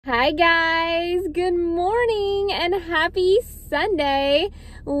Hi guys, good morning and happy Sunday.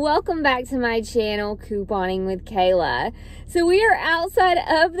 Welcome back to my channel, Couponing with Kayla. So we are outside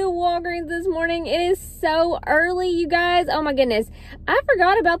of the Walgreens this morning. It is so early, you guys. Oh my goodness. I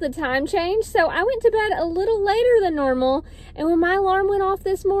forgot about the time change, so I went to bed a little later than normal. And when my alarm went off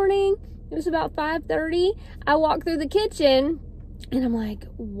this morning, it was about 5:30. I walked through the kitchen and I'm like,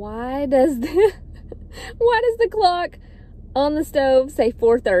 why does the clock on the stove say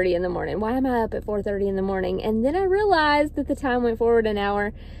 4:30 in the morning? Why am I up at 4:30 in the morning? And then I realized that the time went forward an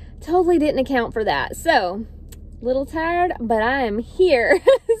hour. Totally didn't account for that. So, a little tired, but I am here.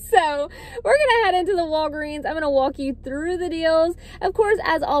 So, we're gonna head into the Walgreens. I'm gonna walk you through the deals. Of course,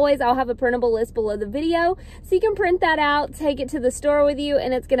 as always, I'll have a printable list below the video, so you can print that out, take it to the store with you,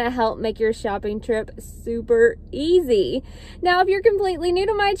 and it's gonna help make your shopping trip super easy. Now, if you're completely new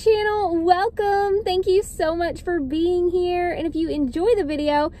to my channel, welcome. Thank you so much for being here. And if you enjoy the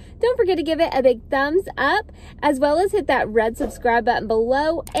video, don't forget to give it a big thumbs up, as well as hit that red subscribe button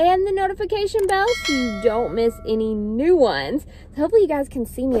below and the notification bell so you don't miss any new ones. So hopefully you guys can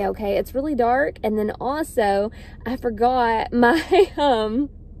see me okay. It's really dark. And then also I forgot my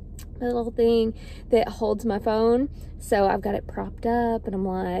little thing that holds my phone, so I've got it propped up and I'm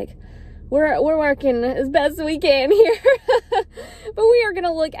like, we're working as best we can here. But we are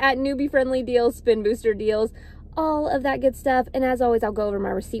gonna look at newbie friendly deals, spin booster deals, all of that good stuff. And as always, I'll go over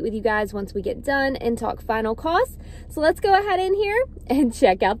my receipt with you guys once we get done and talk final costs. So let's go ahead in here and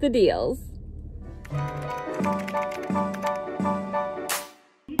check out the deals.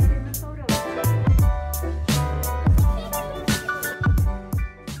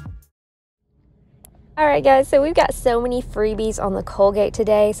 Alright guys, so we've got so many freebies on the Colgate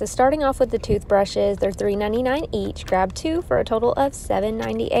today. So starting off with the toothbrushes, they're $3.99 each. Grab two for a total of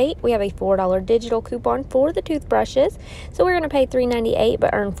 $7.98. We have a $4 digital coupon for the toothbrushes. So we're going to pay $3.98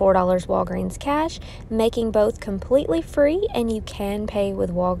 but earn $4 Walgreens cash, making both completely free, and you can pay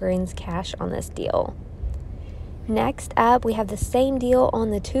with Walgreens cash on this deal. Next up, we have the same deal on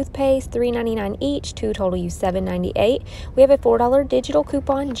the toothpaste, $3.99 each, two total you $7.98. We have a $4 digital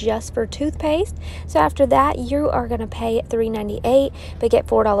coupon just for toothpaste. So after that, you are going to pay $3.98 but get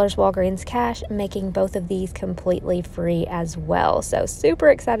 $4 Walgreens cash, making both of these completely free as well. So super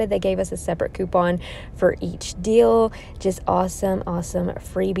excited they gave us a separate coupon for each deal. Just awesome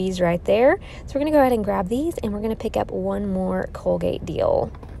freebies right there. So we're going to go ahead and grab these, and we're going to pick up one more Colgate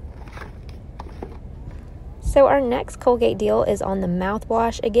deal. So our next Colgate deal is on the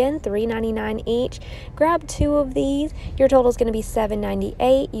mouthwash. Again, $3.99 each. Grab two of these. Your total is going to be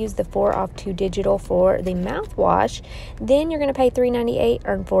 $7.98. Use the 4 off 2 digital for the mouthwash. Then you're going to pay $3.98,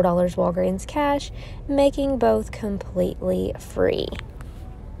 earn $4 Walgreens cash, making both completely free.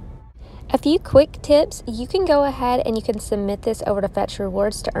 A few quick tips: you can go ahead and you can submit this over to Fetch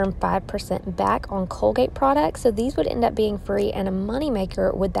Rewards to earn 5% back on Colgate products. So these would end up being free and a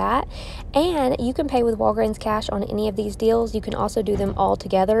moneymaker with that. And you can pay with Walgreens cash on any of these deals. You can also do them all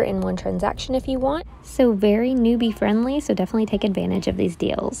together in one transaction if you want. So very newbie friendly, so definitely take advantage of these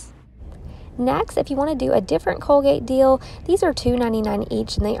deals. Next, if you want to do a different Colgate deal, these are $2.99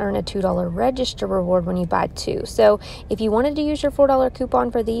 each, and they earn a $2 register reward when you buy two. So if you wanted to use your $4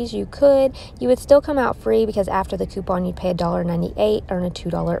 coupon for these, you could. You would still come out free because after the coupon, you'd pay $1.98, earn a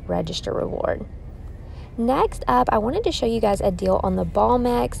 $2 register reward. Next up, I wanted to show you guys a deal on the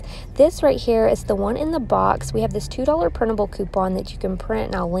Balmex. This right here is the one in the box. We have this $2 printable coupon that you can print,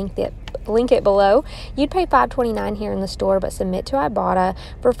 and I'll link it below. You'd pay $5.29 here in the store, but submit to Ibotta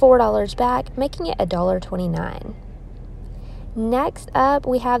for $4 back, making it $1.29. Next up,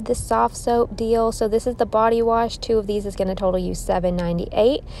 we have the soft soap deal. So this is the body wash. Two of these is going to total you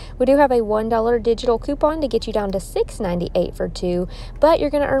 $7.98. We do have a $1 digital coupon to get you down to $6.98 for two, but you're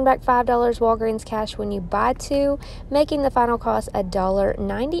going to earn back $5 Walgreens cash when you buy two, making the final cost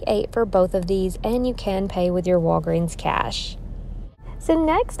 $1.98 for both of these, and you can pay with your Walgreens cash. So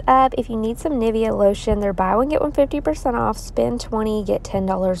next up, if you need some Nivea lotion, they're buy one, get one 50% off, spend $20, get $10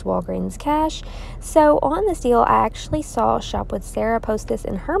 Walgreens cash. So on this deal, I actually saw Shop with Sarah post this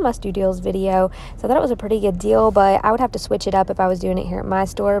in her Must Do Deals video. So I thought it was a pretty good deal, but I would have to switch it up if I was doing it here at my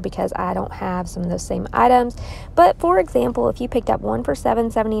store because I don't have some of those same items. But for example, if you picked up one for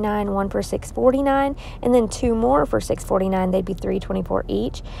 $7.79, one for $6.49, and then two more for $6.49, they'd be $3.24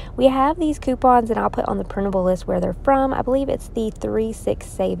 each. We have these coupons, and I'll put on the printable list where they're from. I believe it's the 3 $4.46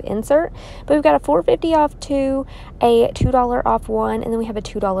 save insert. But we've got a $4.50 off 2, a $2 off 1, and then we have a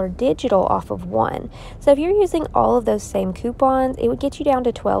 $2 digital off of 1. So if you're using all of those same coupons, it would get you down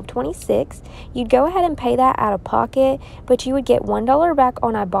to $12.26. You'd go ahead and pay that out of pocket, but you would get $1 back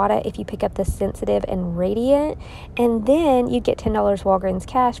on Ibotta if you pick up the Sensitive and Radiant, and then you'd get $10 Walgreens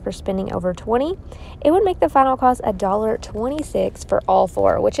cash for spending over $20. It would make the final cost $1.26 for all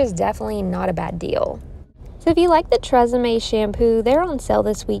 4, which is definitely not a bad deal. So if you like the TRWCZJR shampoo, they're on sale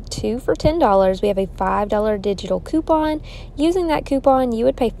this week too for $10. We have a $5 digital coupon. Using that coupon, you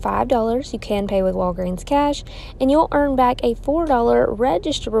would pay $5. You can pay with Walgreens cash, and you'll earn back a $4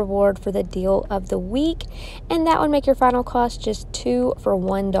 register reward for the deal of the week, and that would make your final cost just 2 for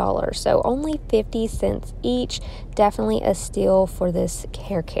 $1. So only 50 cents each. Definitely a steal for this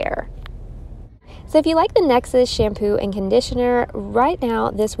hair care. So if you like the Nexxus shampoo and conditioner, right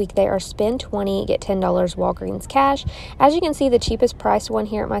now, this week, they are spend $20, get $10 Walgreens cash. As you can see, the cheapest priced one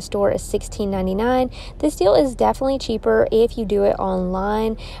here at my store is $16.99. This deal is definitely cheaper if you do it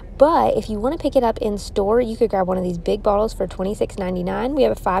online. But if you want to pick it up in store, you could grab one of these big bottles for $26.99. We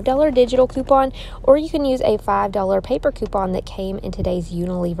have a $5 digital coupon, or you can use a $5 paper coupon that came in today's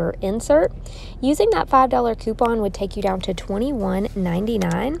Unilever insert. Using that $5 coupon would take you down to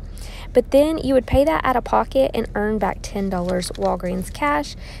 $21.99. But then you would pay that out of pocket and earn back $10 Walgreens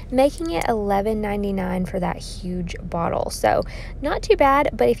cash, making it $11.99 for that huge bottle. So not too bad,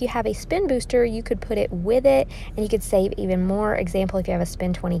 but if you have a spin booster, you could put it with it and you could save even more. Example, if you have a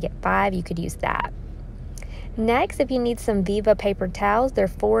spend 20, get 5, you could use that. Next, if you need some Viva paper towels, they're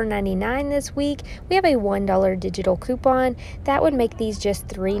 $4.99 this week. We have a $1 digital coupon. That would make these just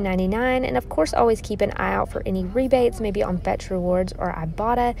 $3.99. And of course, always keep an eye out for any rebates, maybe on Fetch Rewards or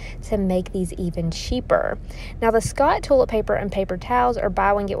Ibotta, to make these even cheaper. Now, the Scott toilet paper and paper towels are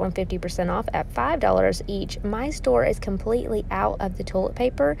buy one, get one 50% off at $5 each. My store is completely out of the toilet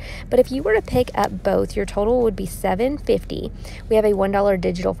paper, but if you were to pick up both, your total would be $7.50. We have a $1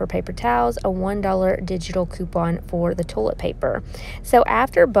 digital for paper towels, a $1 digital coupon for the toilet paper. So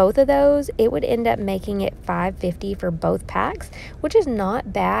after both of those, it would end up making it $5.50 for both packs, which is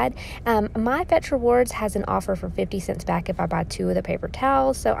not bad. My Fetch Rewards has an offer for 50 cents back if I buy 2 of the paper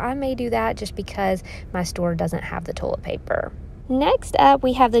towels, so I may do that just because my store doesn't have the toilet paper. Next up,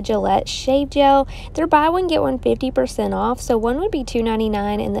 we have the Gillette Shave Gel. They're buy one, get one 50% off. So one would be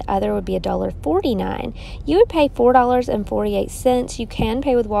 $2.99 and the other would be $1.49. You would pay $4.48. You can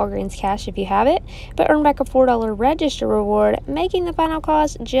pay with Walgreens cash if you have it, but earn back a $4 register reward, making the final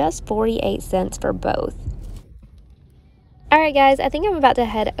cost just 48 cents for both. Alright guys, I think I'm about to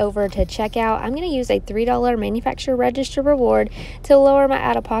head over to checkout. I'm going to use a $3 manufacturer register reward to lower my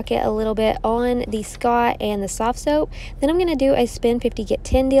out-of-pocket a little bit on the Scott and the soft soap. Then I'm going to do a spend 50 get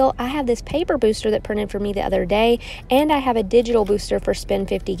 10 deal. I have this paper booster that printed for me the other day, and I have a digital booster for spend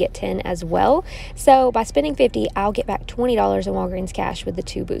 50 get 10 as well. So by spending 50, I'll get back $20 in Walgreens cash with the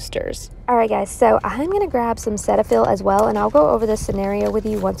 2 boosters. Alright guys, so I'm going to grab some Cetaphil as well, and I'll go over this scenario with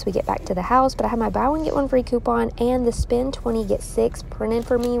you once we get back to the house. But I have my buy one get one free coupon and the spend 20 get 6 printed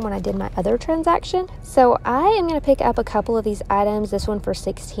for me when I did my other transaction. So I am going to pick up a couple of these items. This one for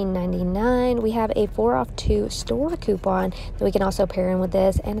 $16.99. We have a 4 off 2 store coupon that we can also pair in with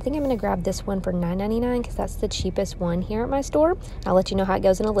this, and I think I'm going to grab this one for $9.99 because that's the cheapest one here at my store. I'll let you know how it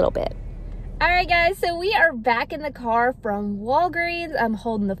goes in a little bit. Alright guys, so we are back in the car from Walgreens. I'm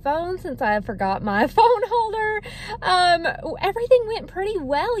holding the phone since I forgot my phone holder. Everything went pretty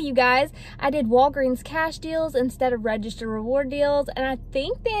well, you guys. I did Walgreens cash deals instead of register reward deals, and I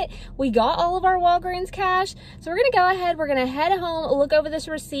think that we got all of our Walgreens cash. So we're going to go ahead, we're going to head home, look over this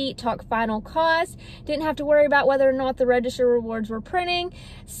receipt, talk final cost. Didn't have to worry about whether or not the register rewards were printing.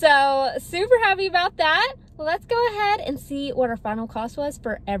 So super happy about that. Let's go ahead and see what our final cost was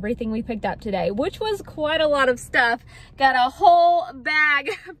for everything we picked up today, which was quite a lot of stuff. Got a whole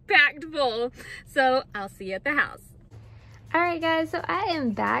bag packed full. So I'll see you at the house. Alright guys, so I am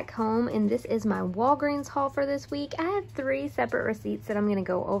back home and this is my Walgreens haul for this week. I have 3 separate receipts that I'm going to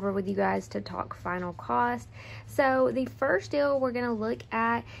go over with you guys to talk final cost. So the first deal we're going to look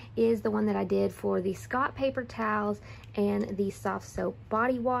at is the one that I did for the Scott paper towels and the soft soap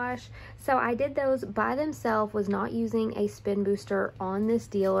body wash. So I did those by themselves, was not using a spin booster on this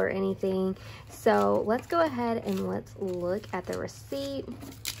deal or anything. So let's go ahead and let's look at the receipt.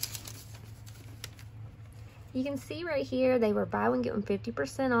 You can see right here, they were buy one, get one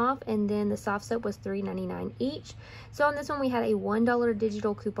 50% off, and then the soft soap was $3.99 each. So on this one, we had a $1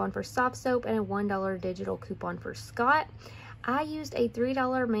 digital coupon for soft soap and a $1 digital coupon for Scott. I used a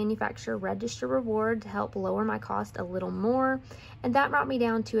 $3 manufacturer register reward to help lower my cost a little more, and that brought me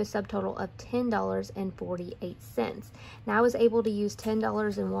down to a subtotal of $10.48. Now I was able to use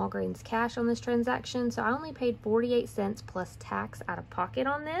 $10 in Walgreens cash on this transaction, so I only paid 48 cents plus tax out of pocket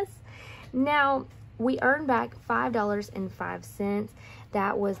on this. Now, we earned back $5.05.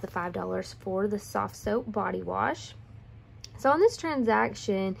 That was the $5 for the soft soap body wash. So on this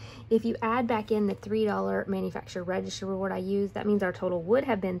transaction, if you add back in the $3 manufacturer register reward I used, that means our total would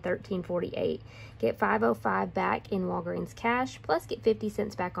have been $13.48. Get $5.05 back in Walgreens cash, plus get 50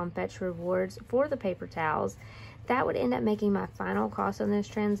 cents back on Fetch Rewards for the paper towels. That would end up making my final cost on this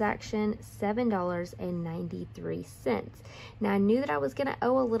transaction $7.93. Now, I knew that I was going to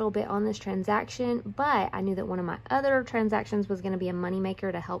owe a little bit on this transaction, but I knew that one of my other transactions was going to be a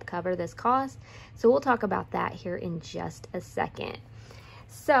moneymaker to help cover this cost. So we'll talk about that here in just a second.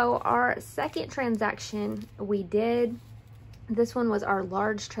 So our second transaction we did, this one was our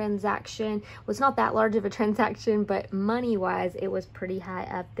large transaction. It was not that large of a transaction, but money-wise, it was pretty high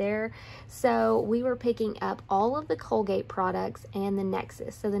up there. So we were picking up all of the Colgate products and the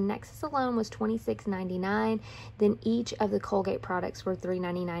Nexus. So the Nexus alone was $26.99. Then each of the Colgate products were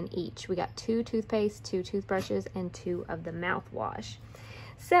 $3.99 each. We got 2 toothpaste, 2 toothbrushes, and 2 of the mouthwash.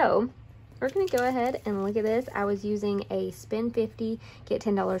 So we're going to go ahead and look at this. I was using a spend 50, get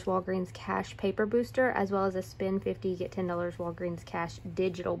 $10 Walgreens cash paper booster, as well as a spend 50, get $10 Walgreens cash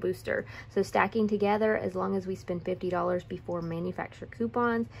digital booster. So stacking together, as long as we spend $50 before manufacturer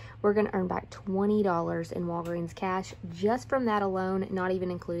coupons, we're going to earn back $20 in Walgreens cash just from that alone, not even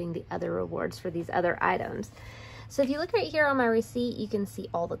including the other rewards for these other items. So if you look right here on my receipt, you can see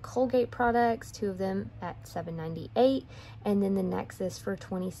all the Colgate products, 2 of them at $7.98, and then the Nexus for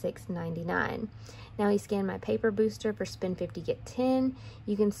 $26.99. Now I scan my paper booster for spend 50, get 10.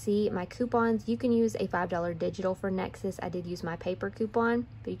 You can see my coupons. You can use a $5 digital for Nexus. I did use my paper coupon,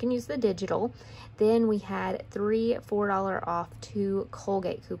 but you can use the digital. Then we had 3 $4 off 2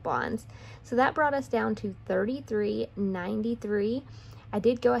 Colgate coupons. So that brought us down to $33.93. I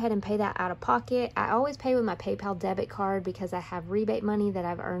did go ahead and pay that out of pocket. I always pay with my PayPal debit card because I have rebate money that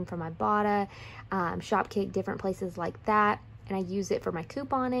I've earned from Ibotta, Shopkick, different places like that. And I use it for my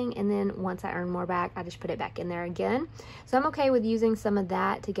couponing. And then once I earn more back, I just put it back in there again. So I'm okay with using some of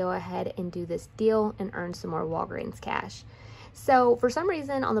that to go ahead and do this deal and earn some more Walgreens cash. So for some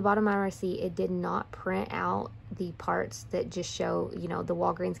reason on the bottom of my receipt, it did not print out the parts that just show, you know, the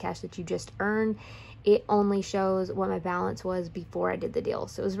Walgreens cash that you just earned. It only shows what my balance was before I did the deal.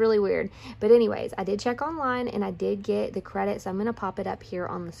 So it was really weird. But anyways, I did check online and I did get the credit. So I'm going to pop it up here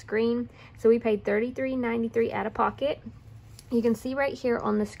on the screen. So we paid $33.93 out of pocket. You can see right here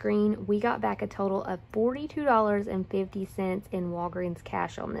on the screen, we got back a total of $42.50 in Walgreens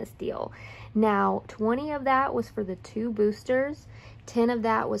cash on this deal. Now, 20 of that was for the 2 boosters, 10 of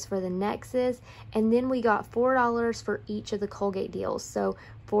that was for the Nexus, and then we got $4 for each of the Colgate deals. So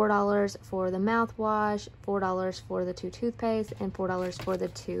 $4 for the mouthwash, $4 for the 2 toothpaste, and $4 for the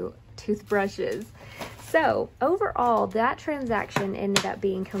 2 toothbrushes. So overall, that transaction ended up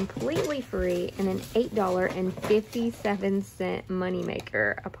being completely free and an $8.57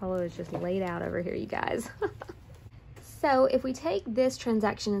 moneymaker. Apollo is just laid out over here, you guys. So if we take this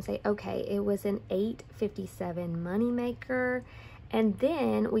transaction and say, okay, it was an $8.57 moneymaker, and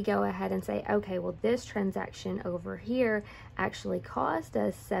then we go ahead and say, okay, well, this transaction over here actually cost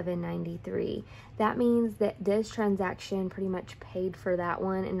us $7.93. That means that this transaction pretty much paid for that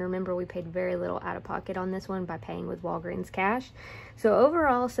one. And remember, we paid very little out of pocket on this one by paying with Walgreens cash. So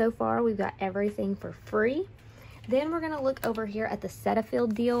overall, so far, we've got everything for free. Then we're going to look over here at the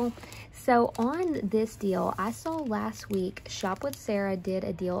Cetaphil deal. So on this deal, I saw last week Shop with Sarah did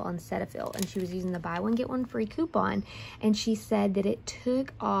a deal on Cetaphil, and she was using the buy one get one free coupon, and she said that it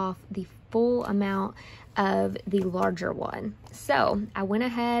took off the full amount of the larger one. So I went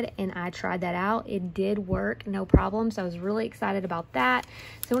ahead and I tried that out. It did work, no problem. So I was really excited about that.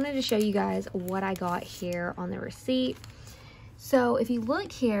 So I wanted to show you guys what I got here on the receipt. So if you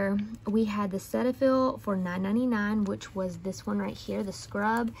look here, we had the Cetaphil for $9.99, which was this one right here, the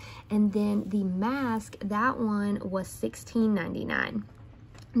scrub. And then the mask, that one was $16.99.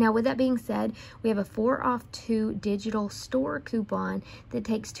 Now, with that being said, we have a 4 off 2 digital store coupon that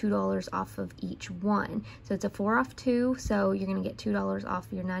takes $2 off of each one. So it's a 4 off 2, so you're going to get $2 off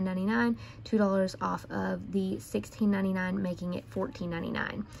your $9.99, $2 off of the $16.99, making it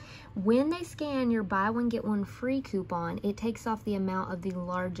 $14.99. When they scan your buy one get one free coupon, it takes off the amount of the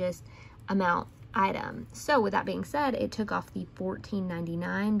largest amount item. So with that being said, it took off the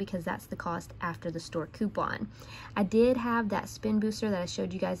 $14.99 because that's the cost after the store coupon. I did have that spin booster that I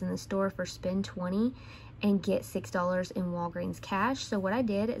showed you guys in the store for spend 20, and get $6 in Walgreens cash. So what I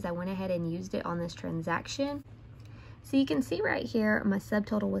did is I went ahead and used it on this transaction. So you can see right here, my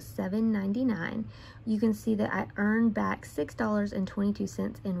subtotal was $7.99. You can see that I earned back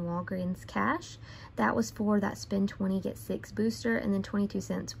 $6.22 in Walgreens cash. That was for that spend 20, get 6 booster, and then 22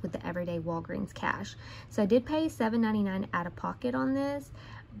 cents with the everyday Walgreens cash. So I did pay $7.99 out of pocket on this,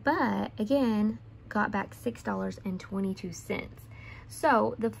 but again, got back $6.22.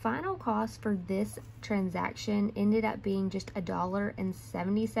 So the final cost for this transaction ended up being just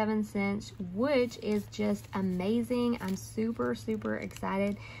 $1.77, which is just amazing. I'm super, super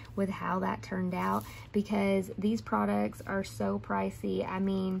excited with how that turned out because these products are so pricey. I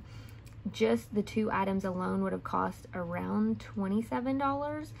mean, just the 2 items alone would have cost around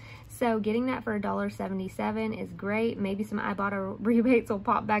 $27. So getting that for $1.77 is great. Maybe some Ibotta rebates will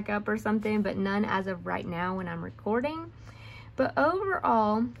pop back up or something, but none as of right now when I'm recording. But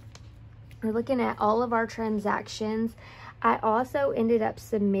overall, we're looking at all of our transactions. I also ended up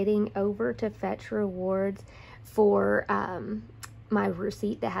submitting over to Fetch Rewards for my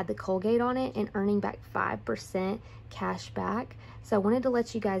receipt that had the Colgate on it and earning back 5% cash back. So I wanted to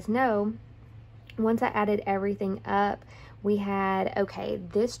let you guys know, once I added everything up, we had, okay,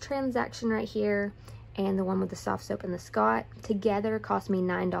 this transaction right here and the one with the soft soap and the Scott together cost me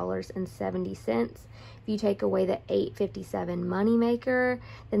 $9.70. If you take away the $8.57 moneymaker,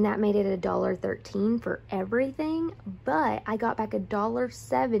 then that made it $1.13 for everything, but I got back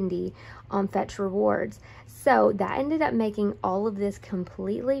 $1.70 on Fetch Rewards. So that ended up making all of this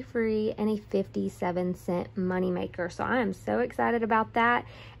completely free and a 57-cent moneymaker. So I am so excited about that.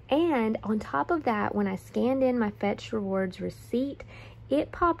 And on top of that, when I scanned in my Fetch Rewards receipt,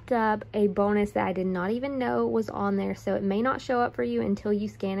 it popped up a bonus that I did not even know was on there. So it may not show up for you until you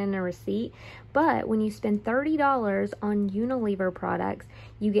scan in a receipt. But when you spend $30 on Unilever products,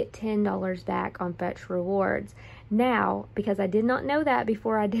 you get $10 back on Fetch Rewards. Now, because I did not know that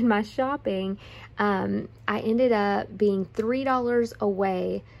before I did my shopping, I ended up being $3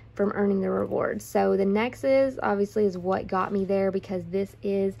 away from earning the rewards. So the Nexus obviously is what got me there because this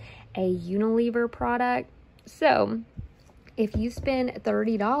is a Unilever product. So if you spend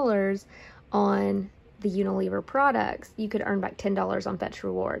 $30 on the Unilever products, you could earn back $10 on Fetch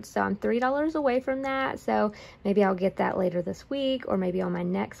Rewards. So I'm $3 away from that. So maybe I'll get that later this week or maybe on my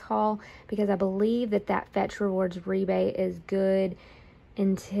next haul, because I believe that that Fetch Rewards rebate is good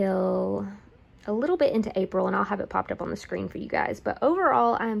until a little bit into April, and I'll have it popped up on the screen for you guys. But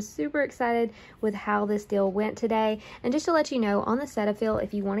overall, I am super excited with how this deal went today. And just to let you know, on the Cetaphil,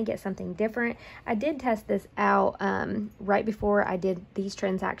 if you want to get something different, I did test this out right before I did these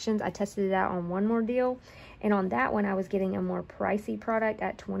transactions. I tested it out on one more deal, and on that one, I was getting a more pricey product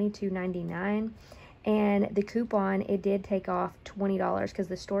at $22.99. And the coupon, it did take off $20 because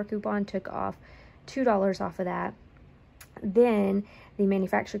the store coupon took off $2 off of that. Then the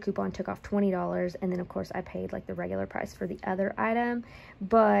manufacturer coupon took off $20, and then of course I paid like the regular price for the other item,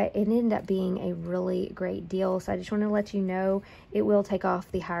 but it ended up being a really great deal. So I just want to let you know it will take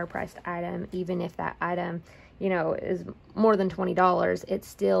off the higher priced item. Even if that item, you know, is more than $20, it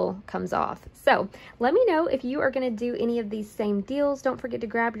still comes off. So let me know if you are going to do any of these same deals. Don't forget to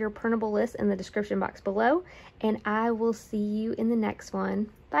grab your printable list in the description box below, and I will see you in the next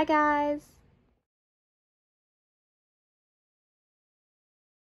one. Bye guys.